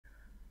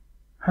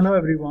Hello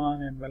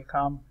everyone and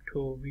welcome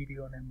to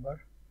video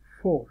number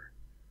 4.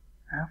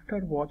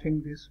 After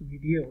watching this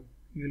video,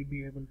 you'll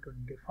be able to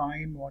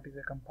define what is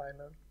a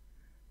compiler,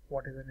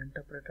 what is an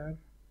interpreter,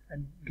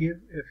 and give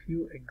a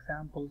few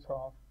examples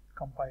of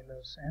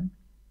compilers and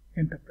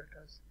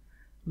interpreters.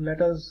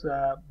 Let us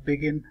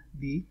begin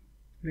the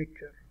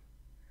lecture.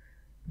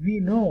 We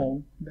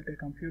know that a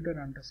computer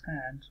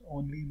understands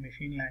only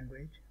machine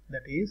language,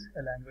 that is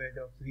a language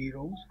of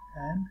zeros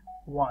and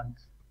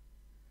ones.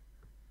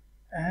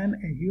 And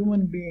a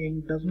human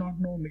being does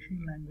not know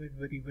machine language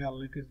very well.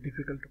 It is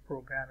difficult to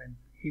program in.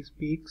 He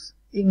speaks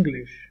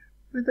English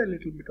with a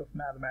little bit of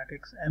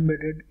mathematics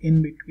embedded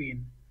in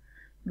between.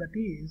 That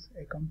is,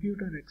 a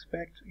computer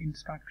expects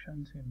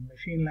instructions in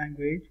machine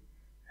language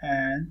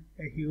and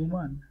a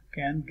human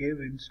can give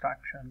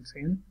instructions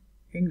in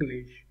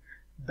English.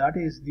 That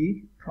is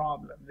the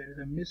problem. There is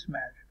a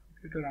mismatch.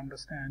 Computer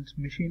understands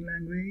machine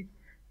language,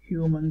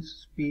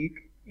 humans speak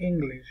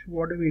English.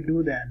 What do we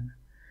do then?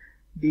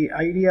 The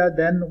idea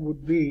then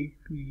would be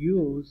to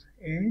use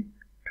a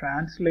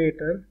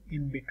translator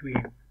in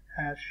between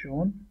as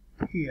shown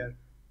here.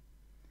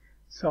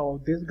 So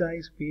this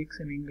guy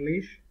speaks in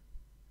English,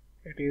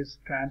 it is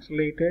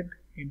translated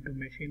into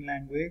machine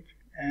language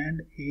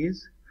and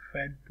is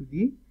fed to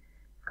the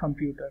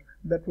computer.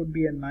 That would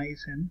be a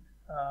nice and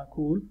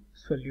cool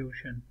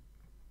solution.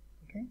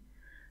 Okay.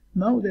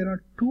 Now there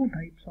are two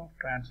types of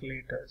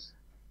translators.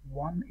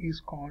 One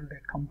is called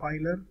a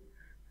compiler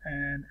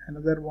and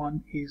another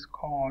one is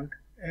called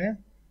a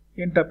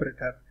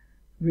interpreter.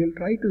 We'll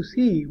try to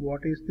see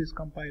what is this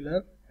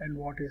compiler and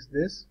what is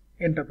this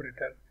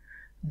interpreter.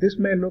 This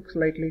may look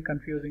slightly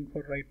confusing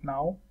for right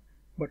now,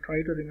 but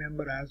try to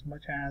remember as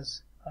much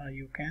as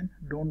you can.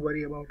 Don't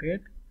worry about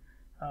it.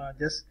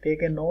 Just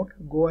take a note,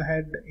 go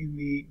ahead in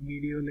the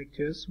video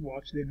lectures,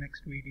 watch the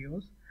next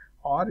videos,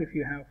 or if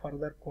you have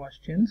further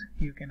questions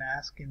you can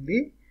ask in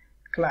the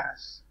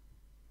class.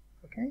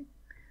 Okay,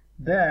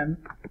 then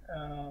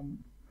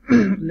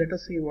let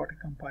us see what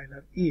a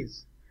compiler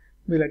is.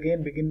 We'll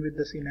again begin with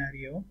the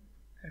scenario.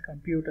 A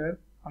computer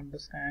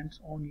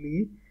understands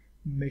only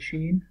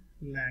machine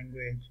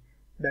language,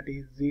 that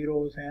is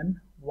zeros and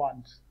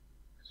ones,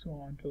 so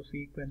on, so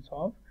sequence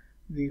of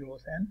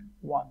zeros and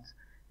ones.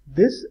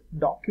 This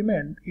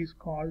document is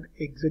called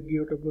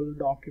executable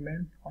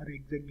document or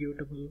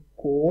executable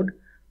code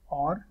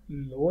or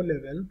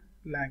low-level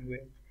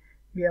language.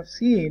 We have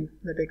seen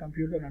that a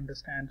computer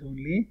understands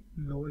only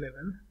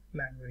low-level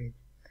language.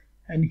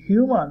 And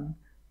human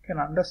can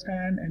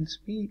understand and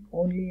speak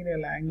only in a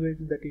language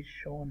that is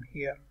shown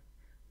here,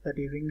 that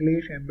is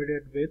English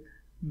embedded with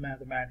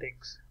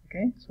mathematics.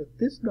 Okay, so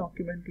this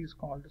document is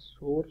called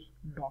source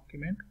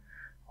document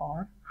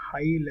or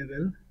high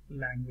level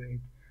language,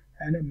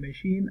 and a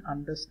machine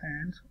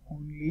understands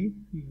only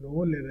low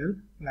level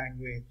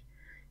language.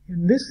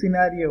 In this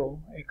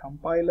scenario, a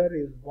compiler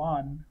is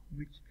one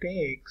which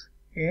takes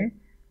a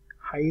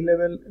high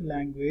level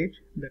language,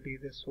 that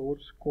is a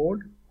source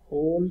code.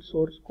 Whole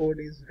source code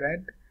is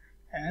read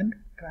and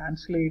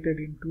translated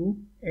into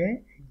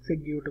a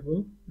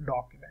executable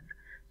document.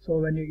 So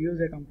when you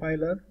use a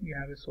compiler, you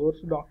have a source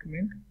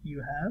document, you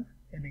have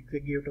an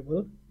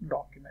executable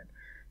document.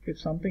 If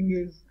something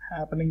is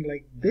happening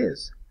like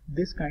this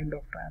kind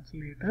of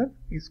translator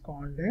is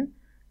called a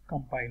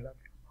compiler.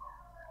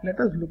 Let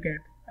us look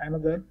at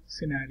another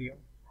scenario.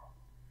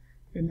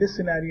 In this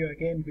scenario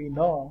again we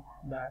know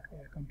that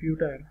a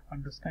computer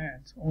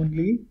understands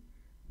only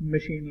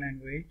machine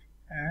language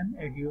and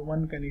a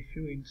human can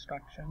issue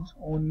instructions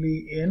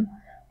only in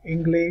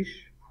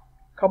English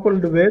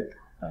coupled with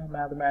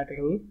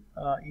mathematical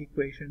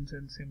equations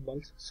and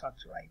symbols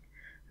such like.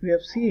 We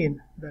have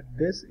seen that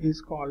this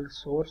is called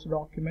source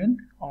document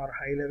or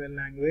high level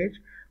language.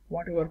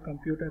 Whatever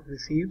computer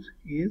receives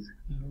is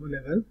low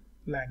level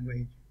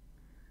language.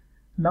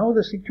 Now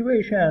the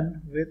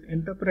situation with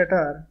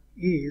interpreter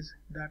is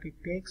that it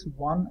takes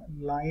one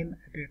line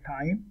at a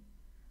time,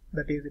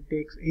 that is it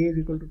takes a is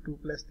equal to 2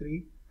 plus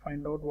 3,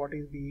 find out what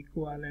is the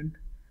equivalent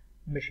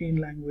machine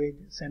language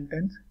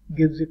sentence,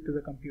 gives it to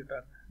the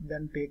computer,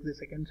 then take the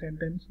second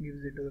sentence,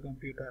 gives it to the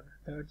computer,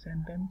 third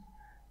sentence,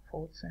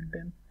 fourth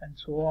sentence, and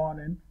so on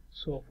and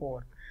so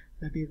forth.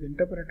 That is,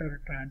 interpreter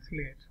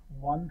translates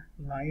one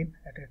line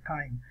at a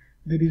time.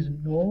 There is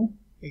no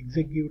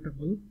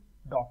executable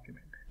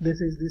document. This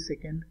is the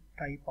second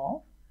type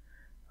of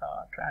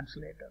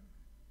translator.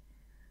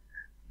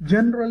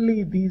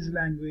 Generally these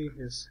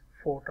languages,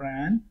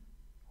 Fortran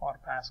or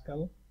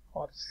Pascal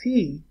or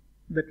C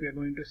that we are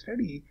going to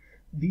study,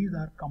 these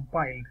are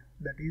compiled.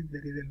 That is,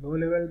 there is a low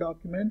level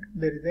document,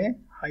 there is a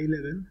high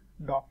level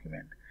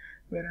document.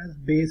 Whereas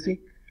Basic,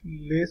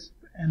 Lisp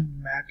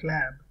and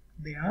MATLAB,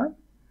 they are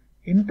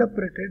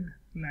interpreted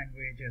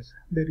languages.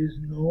 There is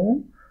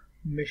no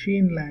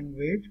machine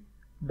language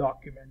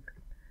document.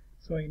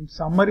 So in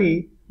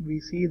summary,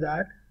 we see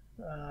that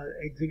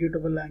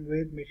executable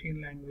language,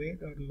 machine language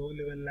or low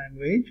level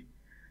language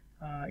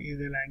is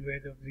a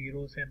language of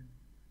zeros and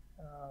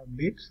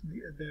bits.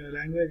 The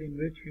language in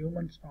which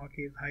humans talk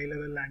is high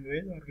level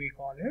language, or we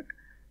call it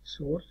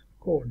source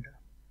code.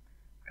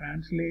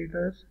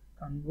 Translators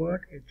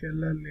convert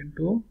HLL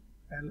into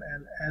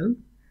LLL.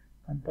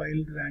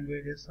 Compiled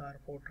languages are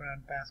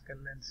Fortran, Pascal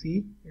and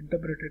C.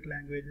 Interpreted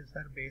languages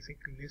are Basic,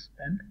 Lisp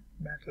and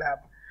MATLAB.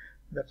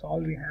 That's all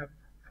we have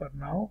for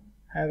now.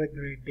 Have a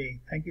great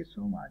day. Thank you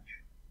so much.